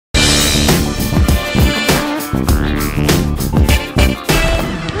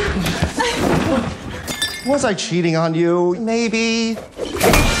Was I cheating on you? Maybe.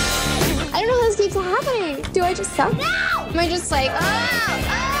 I don't know how this keeps happening. Do I just suck? No! Am I just like,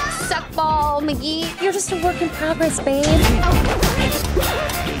 suckball, McGee? You're just a work in progress, babe.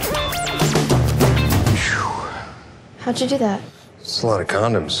 How'd you do that? It's a lot of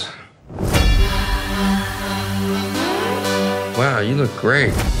condoms. Wow, you look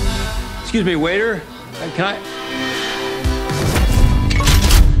great. Excuse me, waiter. Can I?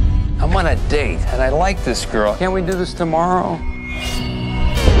 I'm on a date, and I like this girl. Can't we do this tomorrow?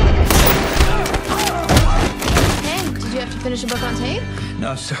 Hey, did you have to finish a book on tape?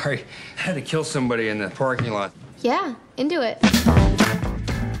 No, sorry. I had to kill somebody in the parking lot. Yeah, into it.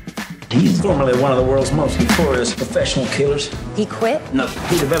 He's formerly one of the world's most notorious professional killers. He quit? No,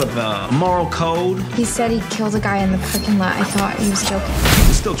 he developed a moral code. He said he killed a guy in the parking lot. I thought he was joking.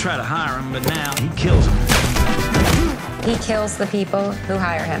 We still try to hire him, but now he kills them. He kills the people who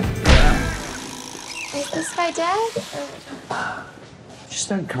hire him. Is this guy dead?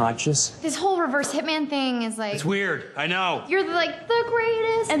 Just unconscious. This whole reverse hitman thing is like... It's weird. I know. You're like the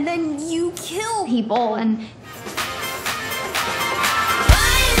greatest, and then you kill people, and...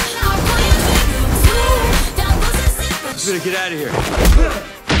 You better get out of here.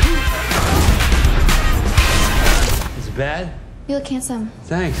 Is it bad? You look handsome.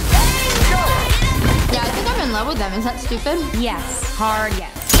 Thanks. Yeah, I think I'm in love with them. Is that stupid? Yes. Hard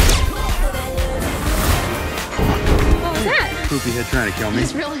yes. What was that? Poopy head trying to kill I me.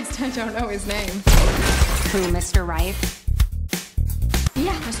 just realized I don't know his name. Who, Mr. Right?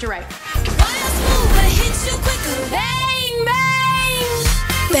 Yeah, Mr. Right. Bang, bang!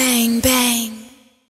 Bang, bang!